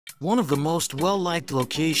One of the most well-liked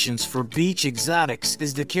locations for beach exotics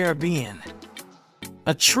is the Caribbean.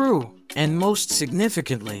 A true, and most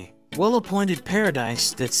significantly, well-appointed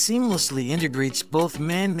paradise that seamlessly integrates both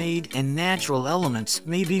man-made and natural elements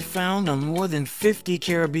may be found on more than 50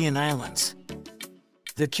 Caribbean islands.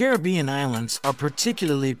 The Caribbean islands are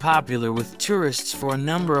particularly popular with tourists for a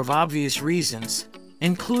number of obvious reasons,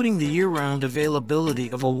 including the year-round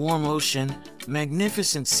availability of a warm ocean,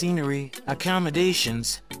 magnificent scenery,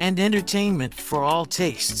 accommodations, and entertainment for all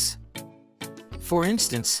tastes. For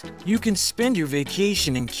instance, you can spend your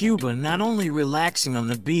vacation in Cuba not only relaxing on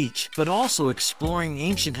the beach, but also exploring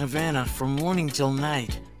ancient Havana from morning till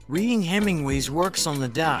night, reading Hemingway's works on the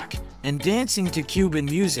dock, and dancing to Cuban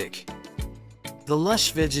music. The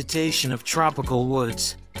lush vegetation of tropical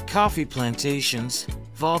woods, coffee plantations,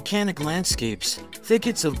 volcanic landscapes,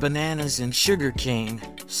 thickets of bananas and sugar cane,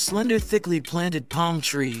 slender thickly planted palm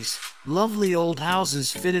trees, lovely old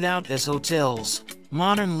houses fitted out as hotels,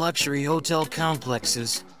 modern luxury hotel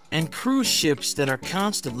complexes, and cruise ships that are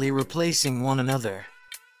constantly replacing one another.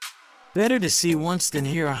 Better to see once than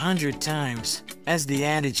hear 100 times, as the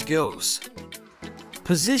adage goes.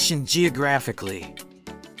 Positioned geographically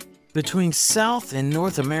between South and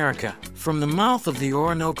North America, from the mouth of the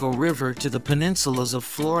Orinoco River to the peninsulas of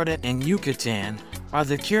Florida and Yucatan, are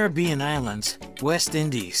the Caribbean islands, West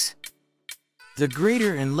Indies. The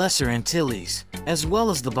Greater and Lesser Antilles, as well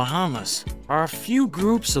as the Bahamas, are a few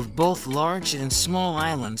groups of both large and small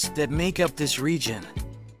islands that make up this region.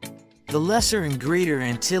 The Lesser and Greater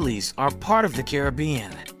Antilles are part of the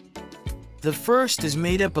Caribbean. The first is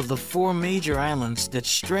made up of the 4 major islands that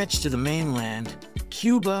stretch to the mainland: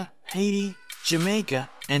 Cuba, Haiti, Jamaica,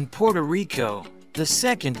 and Puerto Rico. The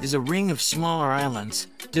second is a ring of smaller islands,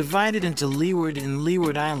 divided into Leeward and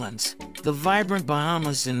Leeward Islands, the vibrant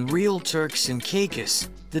Bahamas and real Turks and Caicos,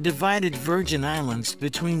 the divided Virgin Islands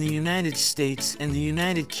between the United States and the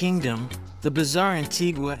United Kingdom, the bizarre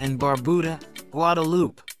Antigua and Barbuda,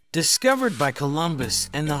 Guadeloupe, discovered by Columbus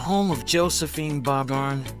and the home of Josephine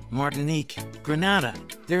Baudin, Martinique, Grenada.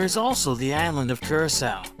 There is also the island of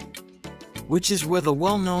Curaçao, which is where the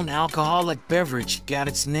well-known alcoholic beverage got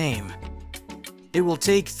its name. It will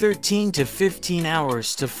take 13 to 15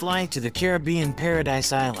 hours to fly to the Caribbean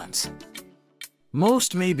Paradise Islands.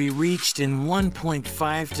 Most may be reached in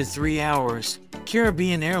 1.5 to 3 hours,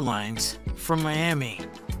 Caribbean Airlines, from Miami.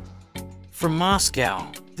 From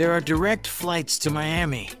Moscow, there are direct flights to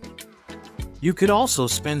Miami. You could also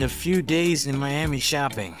spend a few days in Miami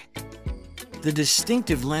shopping. The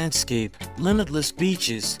distinctive landscape, limitless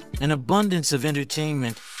beaches, an abundance of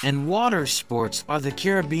entertainment, and water sports are the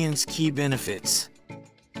Caribbean's key benefits.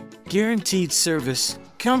 Guaranteed service,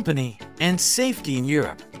 company, and safety in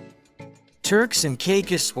Europe. Turks and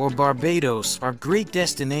Caicos or Barbados are great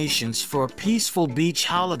destinations for a peaceful beach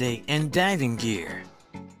holiday and diving gear.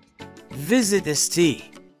 Visit St.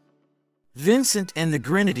 Vincent and the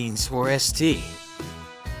Grenadines or St.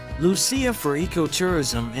 Lucia for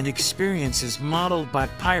ecotourism and experiences modeled by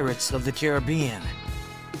Pirates of the Caribbean.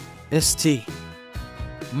 St.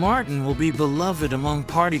 Martin will be beloved among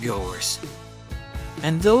partygoers,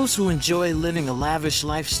 and those who enjoy living a lavish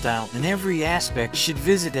lifestyle in every aspect should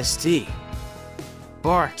visit St.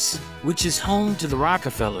 Barts, which is home to the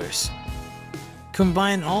Rockefellers.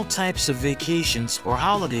 Combine all types of vacations or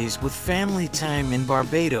holidays with family time in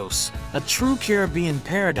Barbados, a true Caribbean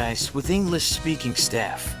paradise with English-speaking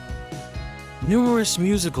staff. Numerous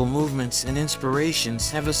musical movements and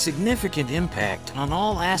inspirations have a significant impact on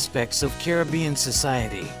all aspects of Caribbean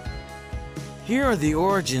society. Here are the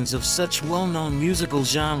origins of such well-known musical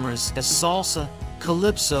genres as salsa,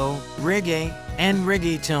 calypso, reggae, and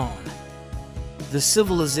reggaeton. The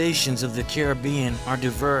civilizations of the Caribbean are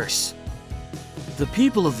diverse. The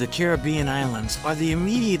people of the Caribbean islands are the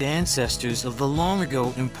immediate ancestors of the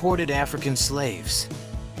long-ago imported African slaves.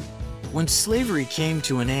 When slavery came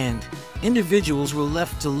to an end, individuals were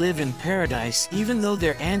left to live in paradise even though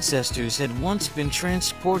their ancestors had once been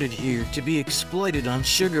transported here to be exploited on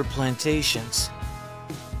sugar plantations.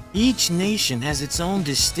 Each nation has its own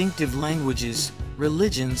distinctive languages,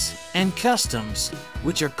 religions, and customs,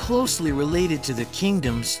 which are closely related to the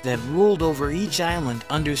kingdoms that ruled over each island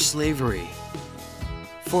under slavery.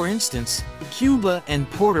 For instance, Cuba and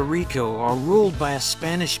Puerto Rico are ruled by a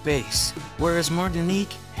Spanish base, whereas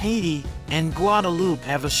Martinique, Haiti, and Guadeloupe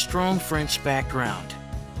have a strong French background.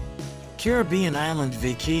 Caribbean island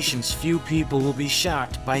vacations, few people will be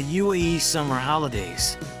shocked by UAE summer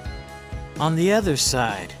holidays. On the other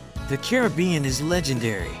side, the Caribbean is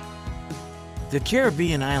legendary. The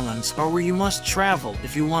Caribbean islands are where you must travel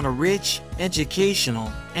if you want a rich,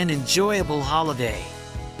 educational, and enjoyable holiday.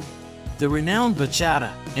 the renowned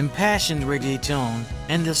bachata, impassioned reggaeton,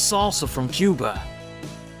 and the salsa from Cuba.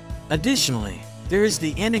 Additionally, there is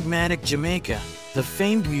the enigmatic Jamaica, the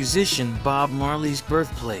famed musician Bob Marley's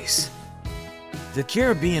birthplace. The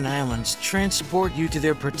Caribbean islands transport you to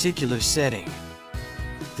their particular setting.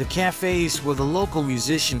 The cafes where the local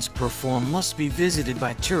musicians perform must be visited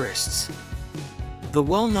by tourists. The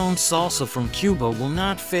well-known salsa from Cuba will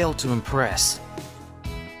not fail to impress.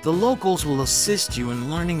 The locals will assist you in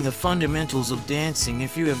learning the fundamentals of dancing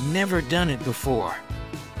if you have never done it before.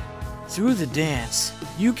 Through the dance,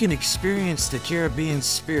 you can experience the Caribbean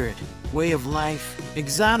spirit, way of life,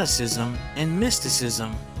 exoticism, and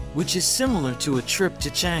mysticism, which is similar to a trip to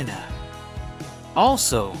China.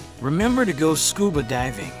 Also, remember to go scuba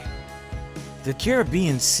diving. The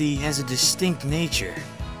Caribbean Sea has a distinct nature.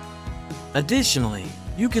 Additionally,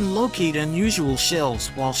 you can locate unusual shells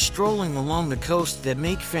while strolling along the coast that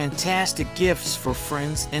make fantastic gifts for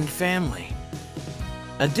friends and family.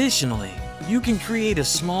 Additionally, you can create a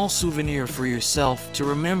small souvenir for yourself to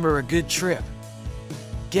remember a good trip.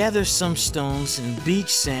 Gather some stones and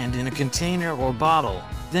beach sand in a container or bottle,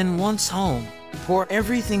 then once home, pour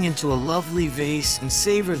everything into a lovely vase and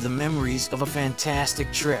savor the memories of a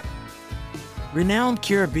fantastic trip. Renowned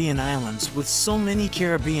Caribbean islands. With so many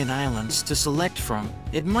Caribbean islands to select from,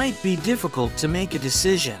 it might be difficult to make a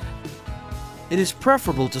decision. It is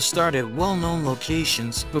preferable to start at well-known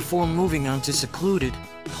locations before moving on to secluded,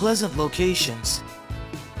 pleasant locations.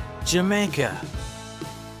 Jamaica.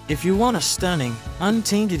 If you want a stunning,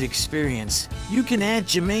 untainted experience, you can add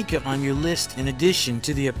Jamaica on your list in addition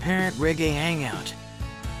to the apparent reggae hangout.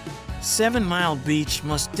 7 Mile Beach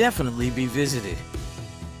must definitely be visited.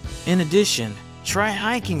 In addition, try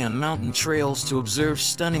hiking on mountain trails to observe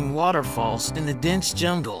stunning waterfalls in the dense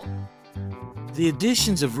jungle. The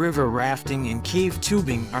additions of river rafting and cave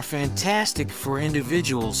tubing are fantastic for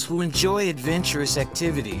individuals who enjoy adventurous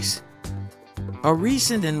activities. A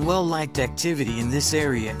recent and well-liked activity in this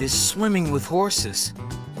area is swimming with horses.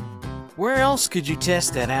 Where else could you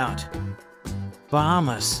test that out?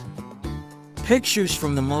 Bahamas. Pictures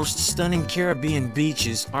from the most stunning Caribbean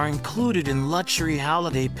beaches are included in luxury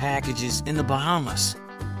holiday packages in the Bahamas.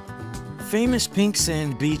 Famous pink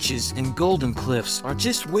sand beaches and golden cliffs are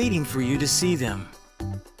just waiting for you to see them.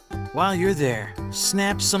 While you're there,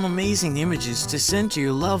 snap some amazing images to send to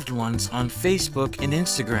your loved ones on Facebook and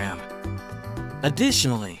Instagram.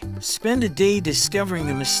 Additionally, spend a day discovering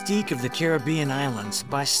the mystique of the Caribbean islands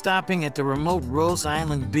by stopping at the remote Rose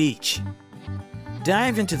Island Beach.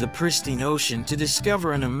 Dive into the pristine ocean to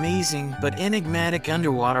discover an amazing but enigmatic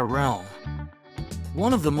underwater realm.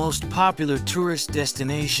 One of the most popular tourist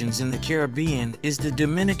destinations in the Caribbean is the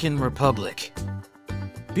Dominican Republic.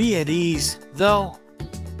 Be at ease, though.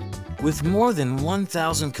 With more than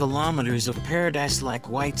 1,000 kilometers of paradise-like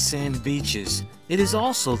white sand beaches, it is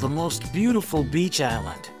also the most beautiful beach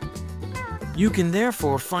island. You can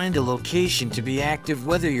therefore find a location to be active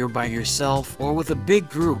whether you're by yourself or with a big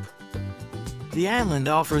group. The island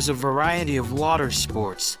offers a variety of water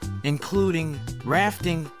sports, including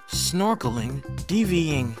rafting, snorkeling,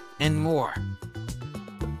 DVing, and more.